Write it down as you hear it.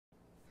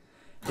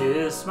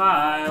The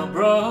smile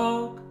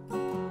broke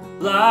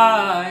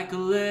like a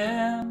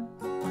limb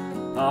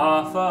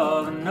off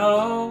of an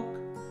oak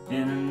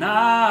in a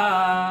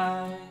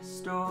nice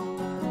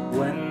storm.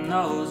 When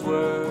those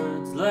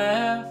words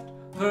left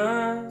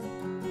her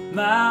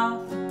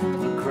mouth,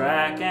 a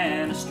crack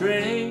and a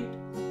straight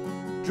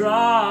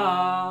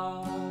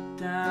drop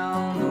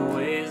down. The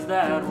ways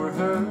that were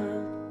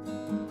heard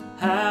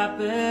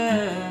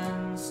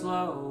happen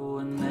slow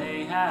and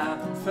they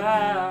happen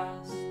fast.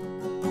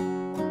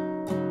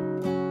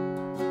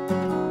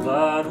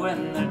 But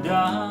when they're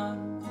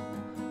done,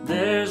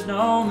 there's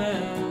no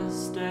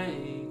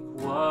mistake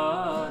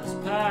what is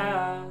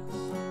past.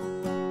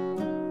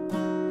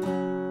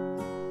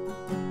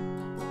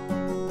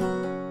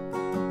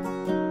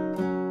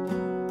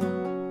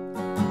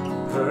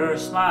 Her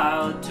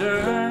smile had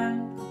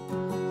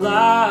turned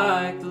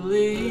like the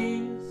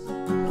leaves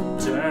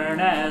turn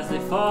as they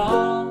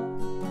fall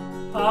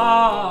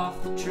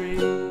off the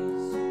trees.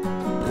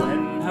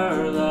 When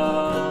her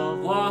love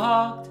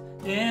walked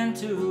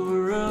into a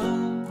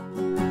room,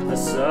 a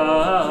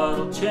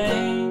subtle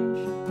change,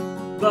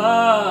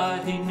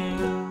 but he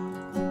knew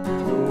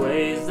the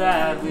ways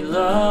that we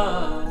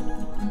love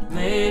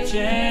may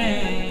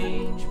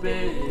change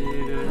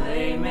big or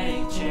they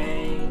may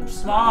change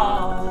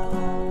small.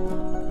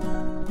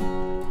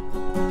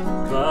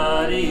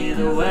 But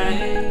either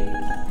way,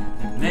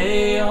 it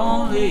may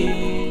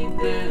only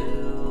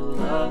build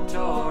up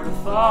toward a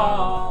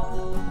fall.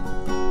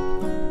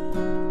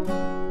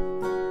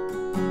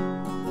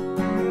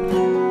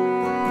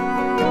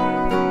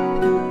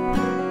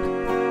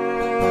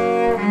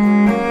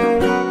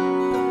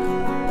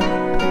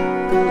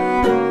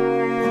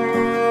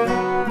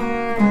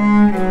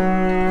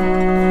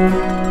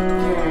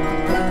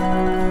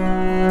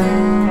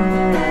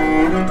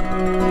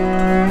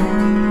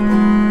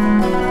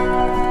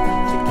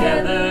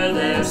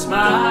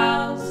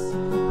 Smiles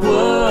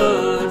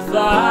would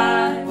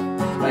fly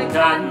like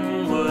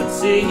cottonwood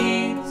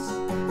seeds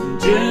in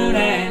June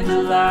and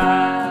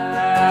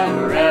July.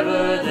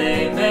 Wherever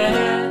they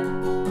met,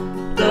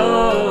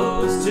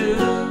 those two,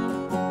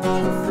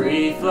 a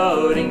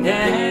free-floating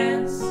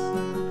dance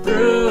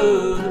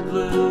through the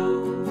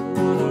blue.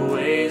 The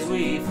ways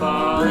we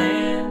fall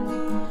in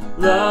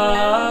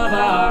love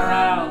are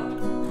out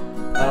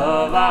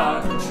of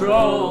our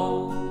control.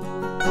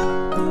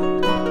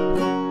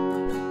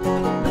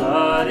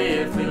 But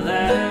if we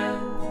let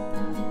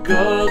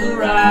go the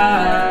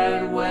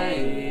right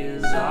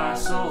ways, our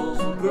souls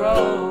will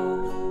grow.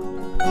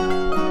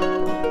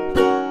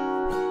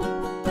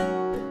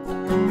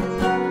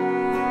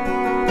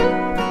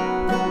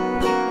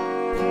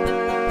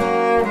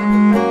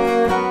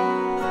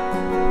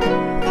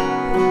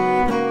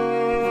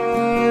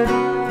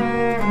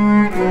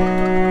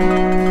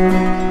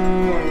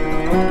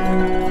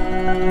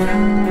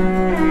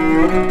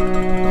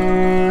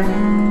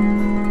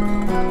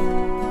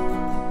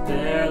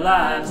 Their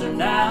lives are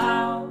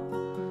now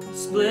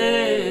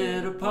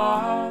split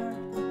apart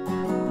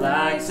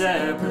like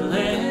separate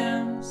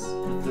limbs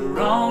with their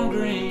own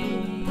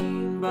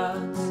green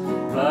buds.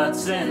 But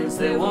since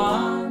they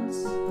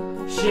once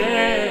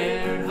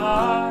shared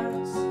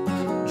hearts,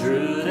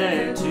 drew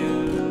their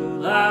two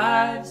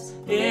lives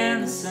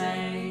in the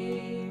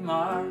same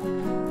arc,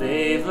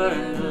 they've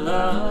learned to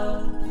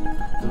love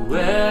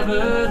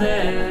whoever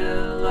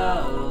they'll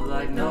love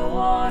like no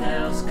one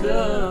else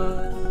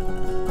could.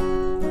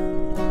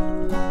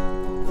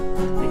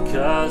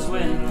 Because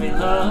when we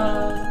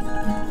love,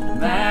 no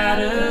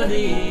matter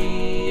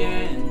the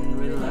end,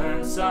 we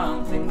learn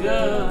something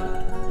good.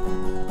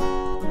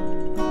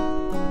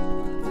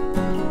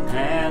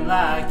 And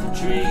like the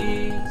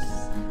trees,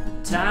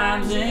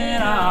 times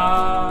in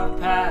our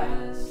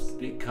past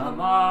become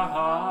our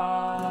hearts.